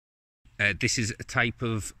This is a type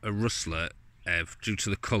of a rustler. Due to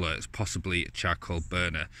the colour, it's possibly a charcoal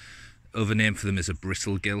burner. Other name for them is a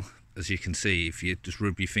bristle gill. As you can see, if you just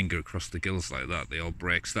rub your finger across the gills like that, they all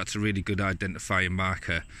break. So that's a really good identifying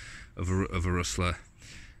marker of a rustler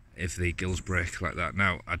if the gills break like that.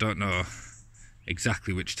 Now, I don't know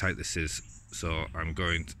exactly which type this is, so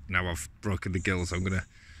now I've broken the gills, I'm going to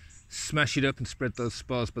smash it up and spread those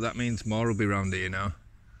spores, but that means more will be around here now.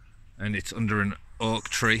 And it's under an oak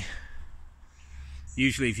tree.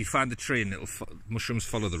 Usually if you find the tree, and mushrooms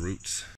follow the roots.